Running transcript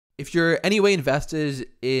If you're anyway invested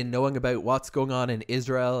in knowing about what's going on in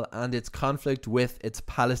Israel and its conflict with its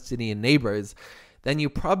Palestinian neighbours, then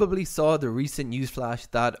you probably saw the recent newsflash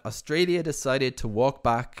that Australia decided to walk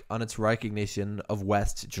back on its recognition of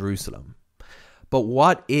West Jerusalem. But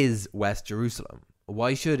what is West Jerusalem?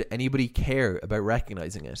 Why should anybody care about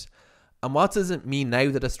recognising it? And what does it mean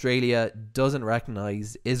now that Australia doesn't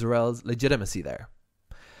recognise Israel's legitimacy there?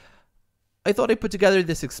 I thought I'd put together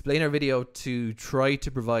this explainer video to try to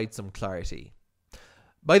provide some clarity.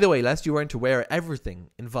 By the way, lest you weren't aware, everything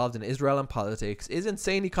involved in Israel and politics is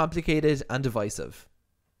insanely complicated and divisive.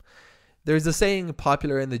 There's a saying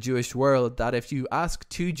popular in the Jewish world that if you ask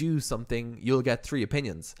two Jews something, you'll get three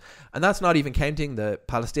opinions. And that's not even counting the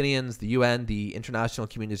Palestinians, the UN, the international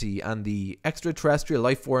community, and the extraterrestrial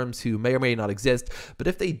life forms who may or may not exist. But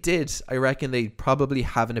if they did, I reckon they'd probably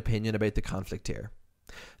have an opinion about the conflict here.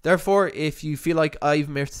 Therefore, if you feel like I've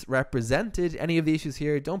misrepresented any of the issues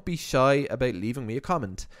here, don't be shy about leaving me a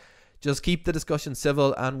comment. Just keep the discussion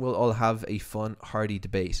civil and we'll all have a fun, hearty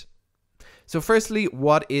debate. So firstly,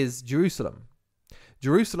 what is Jerusalem?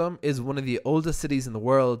 Jerusalem is one of the oldest cities in the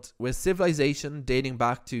world, with civilization dating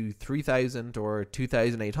back to 3000 or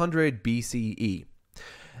 2800 BCE.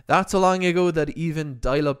 That's so long ago that even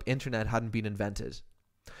dial-up internet hadn't been invented.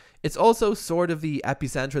 It's also sort of the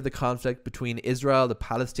epicenter of the conflict between Israel, the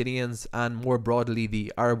Palestinians, and more broadly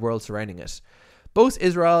the Arab world surrounding it. Both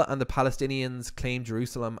Israel and the Palestinians claim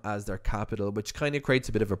Jerusalem as their capital, which kind of creates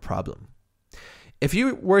a bit of a problem. If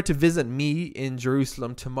you were to visit me in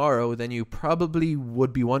Jerusalem tomorrow, then you probably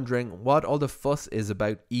would be wondering what all the fuss is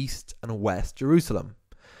about East and West Jerusalem.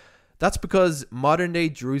 That's because modern day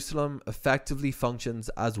Jerusalem effectively functions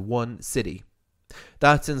as one city.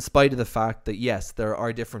 That's in spite of the fact that yes, there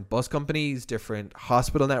are different bus companies, different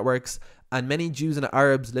hospital networks, and many Jews and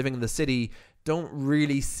Arabs living in the city don't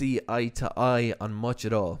really see eye to eye on much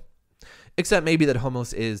at all. Except maybe that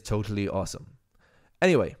hummus is totally awesome.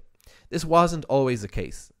 Anyway, this wasn't always the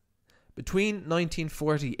case. Between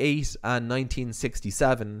 1948 and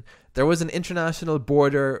 1967, there was an international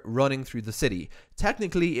border running through the city.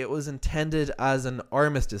 Technically, it was intended as an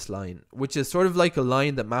armistice line, which is sort of like a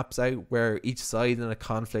line that maps out where each side in a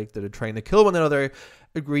conflict that are trying to kill one another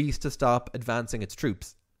agrees to stop advancing its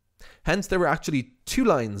troops. Hence, there were actually two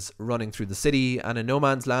lines running through the city and a no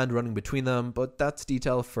man's land running between them, but that's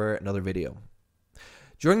detail for another video.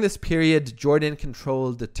 During this period, Jordan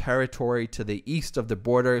controlled the territory to the east of the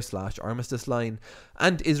border/armistice line,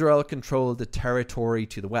 and Israel controlled the territory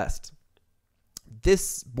to the west.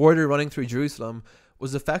 This border running through Jerusalem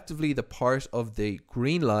was effectively the part of the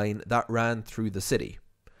Green Line that ran through the city.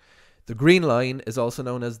 The Green Line is also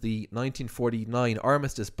known as the 1949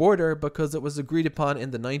 Armistice Border because it was agreed upon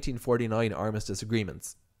in the 1949 Armistice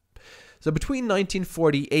Agreements. So between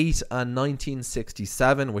 1948 and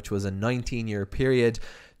 1967, which was a 19-year period,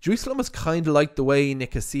 Jerusalem was kind of like the way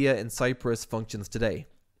Nicosia in Cyprus functions today.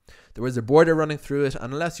 There was a border running through it,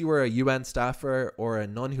 and unless you were a UN staffer or a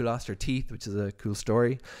nun who lost her teeth, which is a cool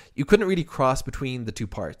story, you couldn't really cross between the two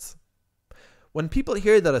parts. When people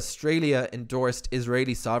hear that Australia endorsed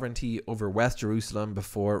Israeli sovereignty over West Jerusalem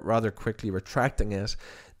before rather quickly retracting it,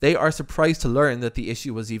 they are surprised to learn that the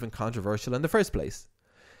issue was even controversial in the first place.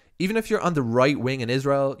 Even if you're on the right wing in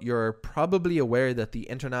Israel, you're probably aware that the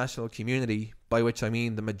international community, by which I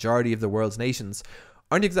mean the majority of the world's nations,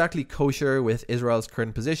 aren't exactly kosher with Israel's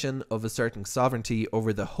current position of asserting sovereignty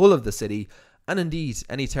over the whole of the city, and indeed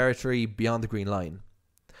any territory beyond the Green Line.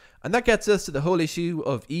 And that gets us to the whole issue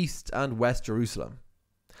of East and West Jerusalem.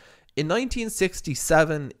 In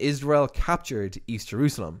 1967, Israel captured East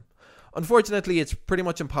Jerusalem. Unfortunately, it's pretty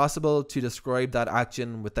much impossible to describe that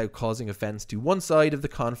action without causing offense to one side of the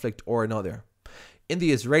conflict or another. In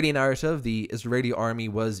the Israeli narrative, the Israeli army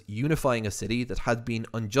was unifying a city that had been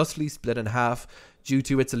unjustly split in half due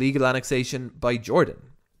to its illegal annexation by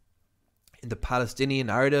Jordan. In the Palestinian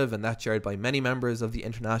narrative, and that shared by many members of the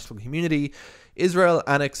international community, Israel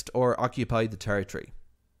annexed or occupied the territory.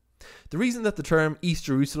 The reason that the term East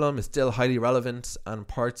Jerusalem is still highly relevant and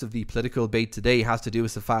parts of the political debate today has to do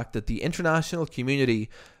with the fact that the international community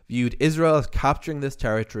viewed Israel capturing this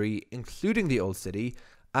territory, including the Old City,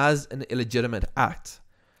 as an illegitimate act.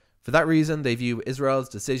 For that reason, they view Israel's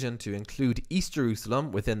decision to include East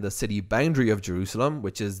Jerusalem within the city boundary of Jerusalem,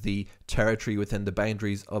 which is the territory within the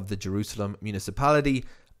boundaries of the Jerusalem municipality,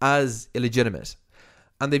 as illegitimate.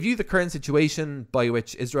 And they view the current situation by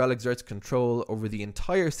which Israel exerts control over the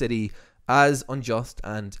entire city as unjust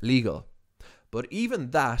and legal. But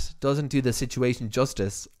even that doesn't do the situation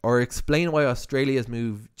justice or explain why Australia's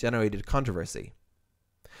move generated controversy.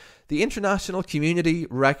 The international community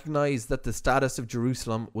recognized that the status of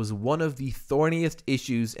Jerusalem was one of the thorniest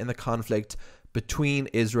issues in the conflict between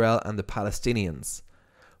Israel and the Palestinians.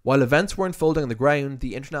 While events were unfolding on the ground,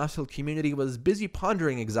 the international community was busy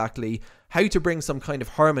pondering exactly how to bring some kind of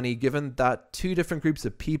harmony, given that two different groups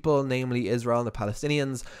of people, namely Israel and the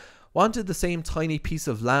Palestinians, wanted the same tiny piece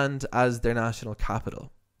of land as their national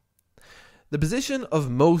capital. The position of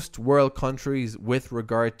most world countries with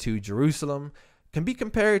regard to Jerusalem can be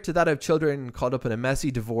compared to that of children caught up in a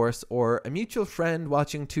messy divorce or a mutual friend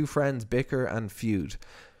watching two friends bicker and feud.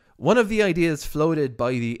 One of the ideas floated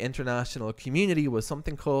by the international community was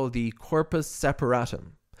something called the corpus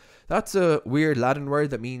separatum. That's a weird Latin word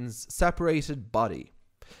that means separated body.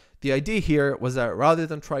 The idea here was that rather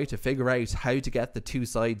than try to figure out how to get the two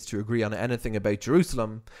sides to agree on anything about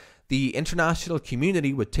Jerusalem, the international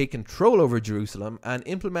community would take control over Jerusalem and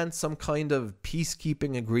implement some kind of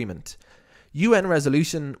peacekeeping agreement. UN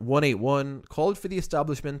Resolution 181 called for the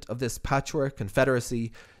establishment of this patchwork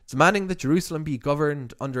confederacy, demanding that Jerusalem be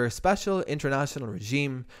governed under a special international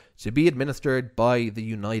regime to be administered by the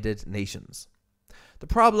United Nations. The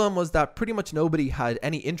problem was that pretty much nobody had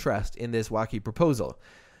any interest in this wacky proposal.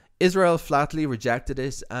 Israel flatly rejected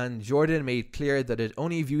it, and Jordan made clear that it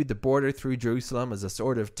only viewed the border through Jerusalem as a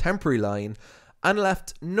sort of temporary line, and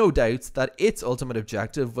left no doubts that its ultimate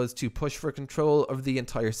objective was to push for control of the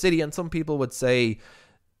entire city, and some people would say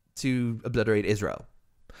to obliterate Israel.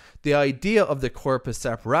 The idea of the corpus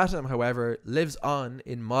separatum, however, lives on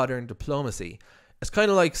in modern diplomacy. It's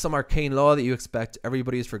kind of like some arcane law that you expect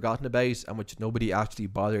everybody has forgotten about and which nobody actually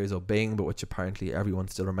bothers obeying, but which apparently everyone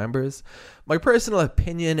still remembers. My personal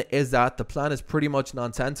opinion is that the plan is pretty much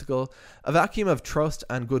nonsensical. A vacuum of trust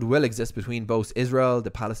and goodwill exists between both Israel,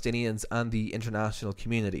 the Palestinians, and the international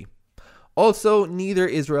community. Also, neither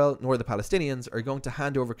Israel nor the Palestinians are going to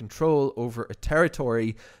hand over control over a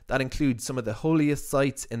territory that includes some of the holiest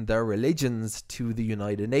sites in their religions to the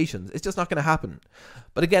United Nations. It's just not going to happen.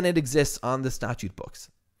 But again, it exists on the statute books.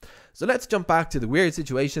 So let's jump back to the weird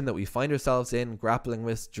situation that we find ourselves in grappling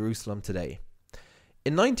with Jerusalem today.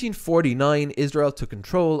 In 1949, Israel took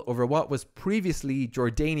control over what was previously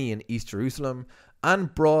Jordanian East Jerusalem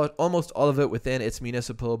and brought almost all of it within its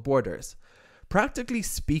municipal borders. Practically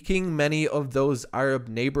speaking, many of those Arab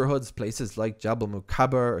neighborhoods, places like Jabal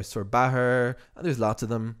Mukaber or Sur Bahar, and there's lots of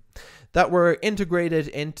them, that were integrated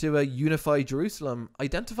into a unified Jerusalem,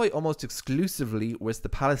 identify almost exclusively with the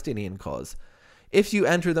Palestinian cause. If you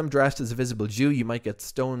enter them dressed as a visible Jew, you might get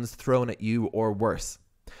stones thrown at you or worse.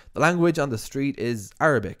 The language on the street is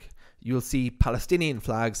Arabic. You'll see Palestinian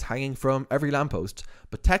flags hanging from every lamppost,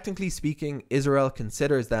 but technically speaking, Israel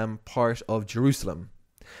considers them part of Jerusalem.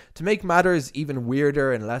 To make matters even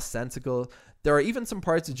weirder and less sensical, there are even some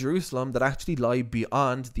parts of Jerusalem that actually lie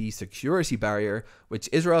beyond the security barrier which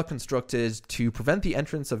Israel constructed to prevent the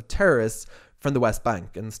entrance of terrorists from the West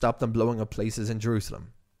Bank and stop them blowing up places in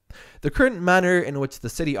Jerusalem. The current manner in which the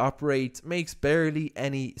city operates makes barely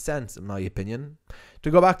any sense, in my opinion.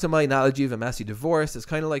 To go back to my analogy of a messy divorce, it's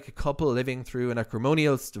kind of like a couple living through an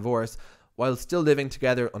acrimonious divorce while still living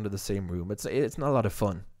together under the same room. It's not a lot of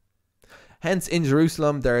fun. Hence, in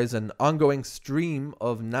Jerusalem, there is an ongoing stream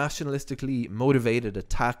of nationalistically motivated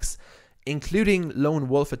attacks, including lone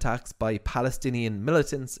wolf attacks by Palestinian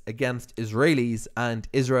militants against Israelis and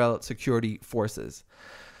Israel security forces.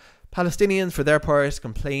 Palestinians, for their part,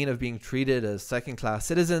 complain of being treated as second-class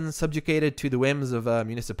citizens, subjugated to the whims of a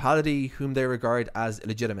municipality whom they regard as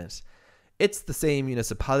illegitimate. It's the same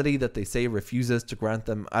municipality that they say refuses to grant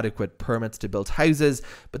them adequate permits to build houses,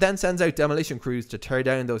 but then sends out demolition crews to tear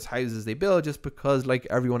down those houses they build just because, like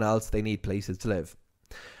everyone else, they need places to live.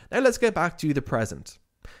 Now let's get back to the present.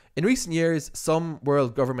 In recent years, some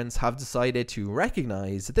world governments have decided to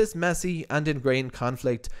recognize that this messy and ingrained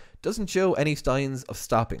conflict doesn't show any signs of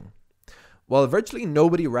stopping. While virtually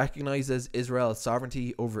nobody recognizes Israel's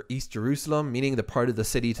sovereignty over East Jerusalem, meaning the part of the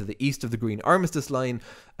city to the east of the Green Armistice Line,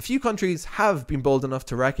 a few countries have been bold enough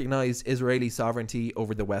to recognize Israeli sovereignty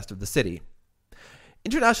over the west of the city.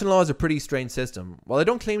 International law is a pretty strange system. While I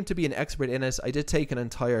don't claim to be an expert in it, I did take an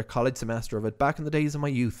entire college semester of it back in the days of my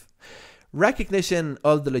youth. Recognition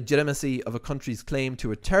of the legitimacy of a country's claim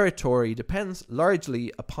to a territory depends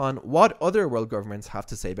largely upon what other world governments have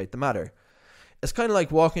to say about the matter. It's kind of like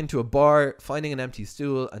walking to a bar, finding an empty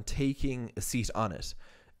stool and taking a seat on it.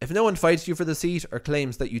 If no one fights you for the seat or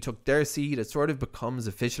claims that you took their seat, it sort of becomes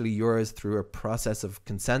officially yours through a process of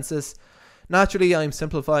consensus. Naturally, I'm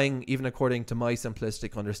simplifying even according to my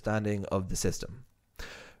simplistic understanding of the system.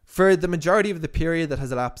 For the majority of the period that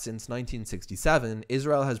has elapsed since 1967,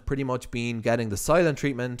 Israel has pretty much been getting the silent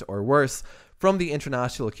treatment, or worse, from the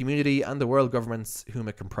international community and the world governments whom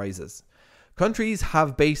it comprises. Countries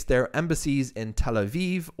have based their embassies in Tel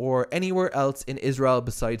Aviv or anywhere else in Israel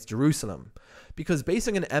besides Jerusalem, because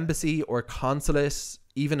basing an embassy or consulate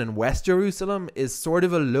even in West Jerusalem is sort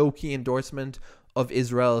of a low-key endorsement of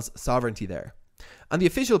Israel's sovereignty there. And the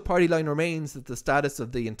official party line remains that the status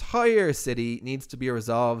of the entire city needs to be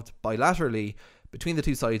resolved bilaterally between the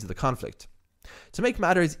two sides of the conflict. To make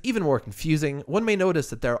matters even more confusing, one may notice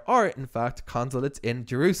that there are in fact consulates in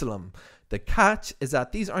Jerusalem. The catch is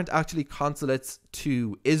that these aren't actually consulates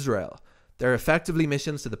to Israel. They're effectively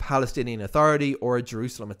missions to the Palestinian Authority or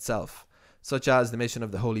Jerusalem itself, such as the mission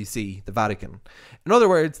of the Holy See, the Vatican. In other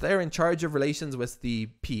words, they're in charge of relations with the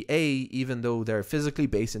PA, even though they're physically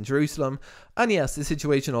based in Jerusalem. And yes, this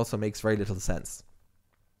situation also makes very little sense.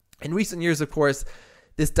 In recent years, of course,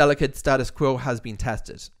 this delicate status quo has been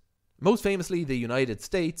tested. Most famously, the United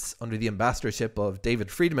States, under the ambassadorship of David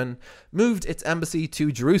Friedman, moved its embassy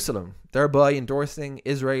to Jerusalem, thereby endorsing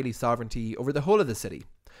Israeli sovereignty over the whole of the city.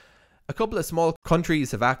 A couple of small countries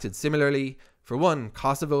have acted similarly. For one,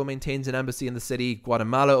 Kosovo maintains an embassy in the city.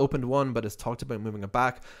 Guatemala opened one, but has talked about moving it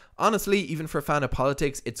back. Honestly, even for a fan of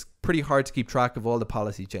politics, it's pretty hard to keep track of all the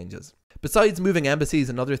policy changes. Besides moving embassies,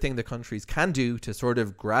 another thing the countries can do to sort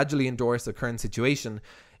of gradually endorse the current situation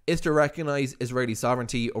is to recognize Israeli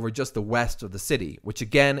sovereignty over just the west of the city, which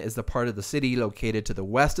again is the part of the city located to the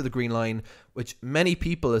west of the Green Line, which many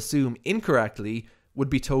people assume incorrectly would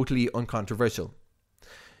be totally uncontroversial.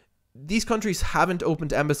 These countries haven't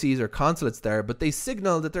opened embassies or consulates there, but they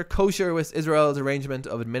signal that they're kosher with Israel's arrangement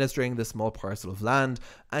of administering this small parcel of land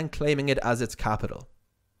and claiming it as its capital.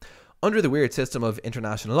 Under the weird system of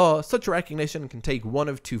international law, such recognition can take one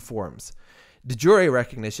of two forms. De jure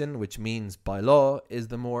recognition, which means by law, is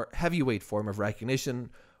the more heavyweight form of recognition,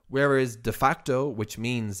 whereas de facto, which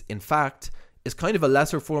means in fact, is kind of a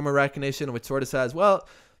lesser form of recognition, which sort of says, well,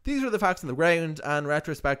 these are the facts on the ground, and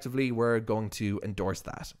retrospectively, we're going to endorse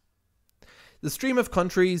that. The stream of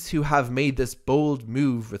countries who have made this bold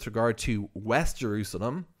move with regard to West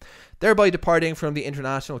Jerusalem, thereby departing from the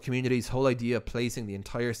international community's whole idea of placing the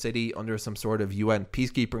entire city under some sort of UN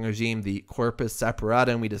peacekeeping regime, the corpus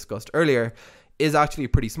separatum we discussed earlier, is actually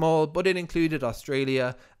pretty small, but it included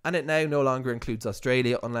Australia, and it now no longer includes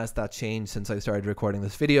Australia unless that changed since I started recording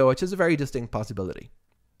this video, which is a very distinct possibility.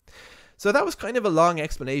 So that was kind of a long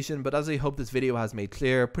explanation, but as I hope this video has made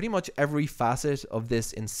clear, pretty much every facet of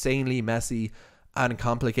this insanely messy and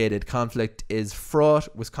complicated conflict is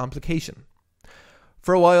fraught with complication.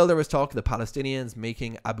 For a while there was talk of the Palestinians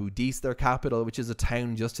making Abu Dis their capital, which is a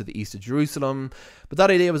town just to the east of Jerusalem, but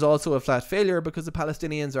that idea was also a flat failure because the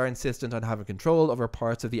Palestinians are insistent on having control over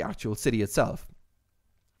parts of the actual city itself.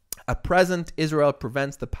 At present, Israel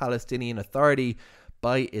prevents the Palestinian Authority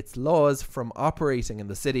by its laws from operating in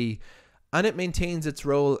the city, and it maintains its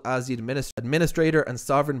role as the administrator and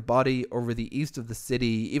sovereign body over the east of the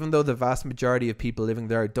city, even though the vast majority of people living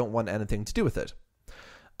there don't want anything to do with it.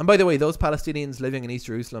 And by the way, those Palestinians living in East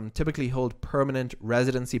Jerusalem typically hold permanent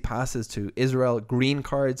residency passes to Israel, green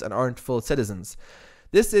cards, and aren't full citizens.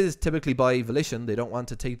 This is typically by volition. They don't want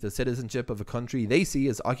to take the citizenship of a country they see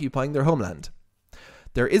as occupying their homeland.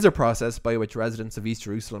 There is a process by which residents of East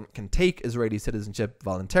Jerusalem can take Israeli citizenship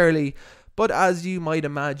voluntarily, but as you might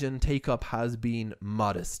imagine, take-up has been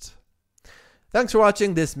modest. Thanks for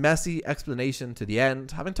watching this messy explanation to the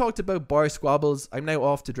end. Having talked about bar squabbles, I'm now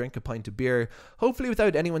off to drink a pint of beer, hopefully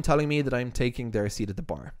without anyone telling me that I'm taking their seat at the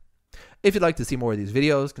bar. If you'd like to see more of these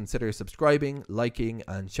videos, consider subscribing, liking,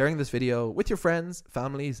 and sharing this video with your friends,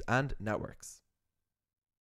 families, and networks.